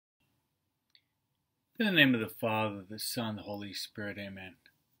In the name of the Father, the Son, the Holy Spirit, amen.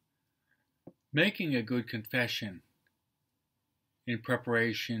 Making a good confession in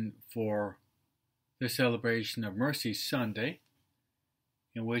preparation for the celebration of Mercy Sunday,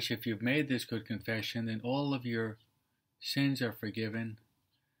 in which if you've made this good confession, then all of your sins are forgiven,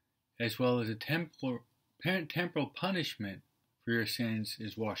 as well as a temporal punishment for your sins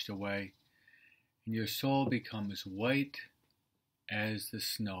is washed away, and your soul becomes white as the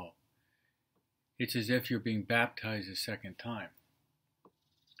snow. It's as if you're being baptized a second time.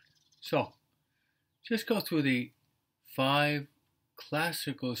 So, just go through the 5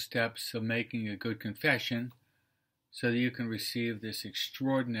 classical steps of making a good confession so that you can receive this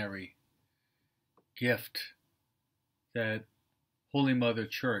extraordinary gift that Holy Mother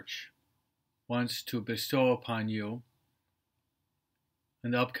Church wants to bestow upon you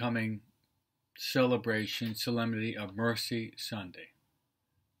in the upcoming solemnity of Mercy Sunday.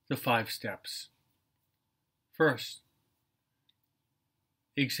 The 5 steps. First,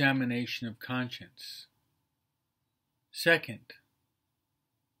 examination of conscience. Second,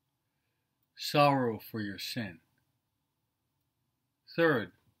 sorrow for your sin.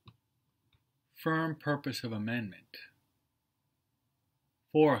 Third, firm purpose of amendment.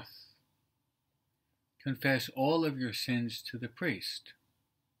 Fourth, confess all of your sins to the priest.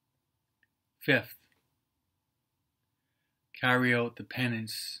 Fifth, carry out the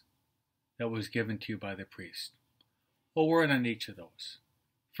penance that was given to you by the priest. A word on each of those.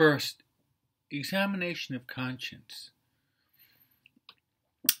 First, examination of conscience.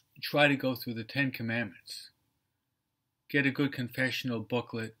 Try to go through the 10 Commandments. Get a good confessional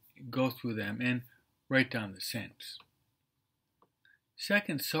booklet, go through them, and write down the sins.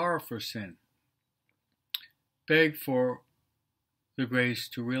 Second, sorrow for sin. Beg for the grace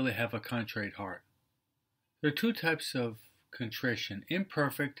to really have a contrite heart. There are 2 types of contrition.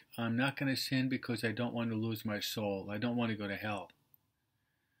 Imperfect, I'm not going to sin because I don't want to lose my soul. I don't want to go to hell.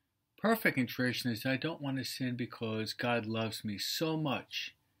 Perfect contrition is I don't want to sin because God loves me so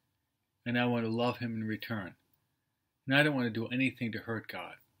much and I want to love Him in return. And I don't want to do anything to hurt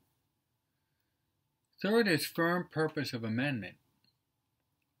God. Third is firm purpose of amendment,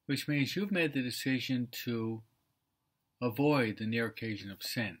 which means you've made the decision to avoid the near occasion of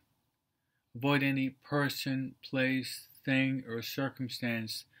sin. Avoid any person, place, thing, or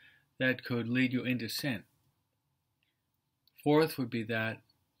circumstance that could lead you into sin. Fourth would be that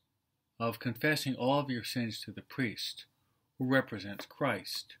of confessing all of your sins to the priest, who represents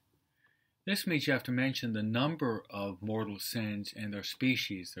Christ. This means you have to mention the number of mortal sins and their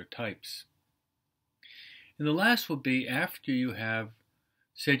species, their types. And the last would be after you have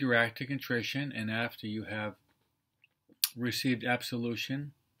said your act of contrition and after you have received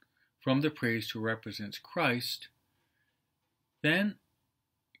absolution from the priest who represents Christ, then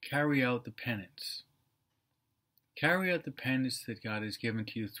carry out the penance. Carry out the penance that God has given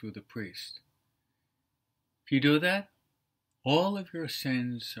to you through the priest. If you do that, all of your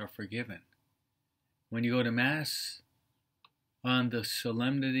sins are forgiven. When you go to Mass on the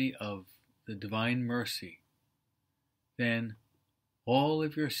solemnity of the Divine Mercy, then all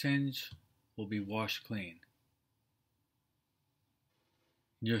of your sins will be washed clean.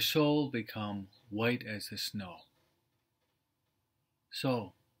 Your soul become white as the snow.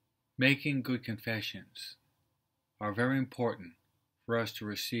 So, making good confessions are very important for us to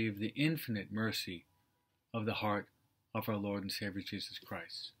receive the infinite mercy of the heart of our Lord and Savior Jesus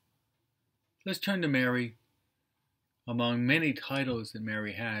Christ. Let's turn to Mary. Among many titles that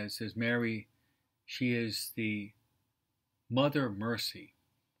Mary has, as Mary, she is the Mother of Mercy.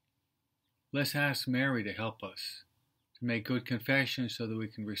 Let's ask Mary to help us to make good confessions so that we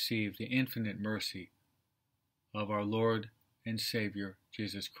can receive the infinite mercy of our Lord and Savior,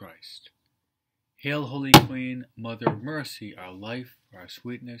 Jesus Christ. Hail, Holy Queen, Mother of Mercy, our life, our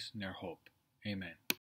sweetness, and our hope. Amen.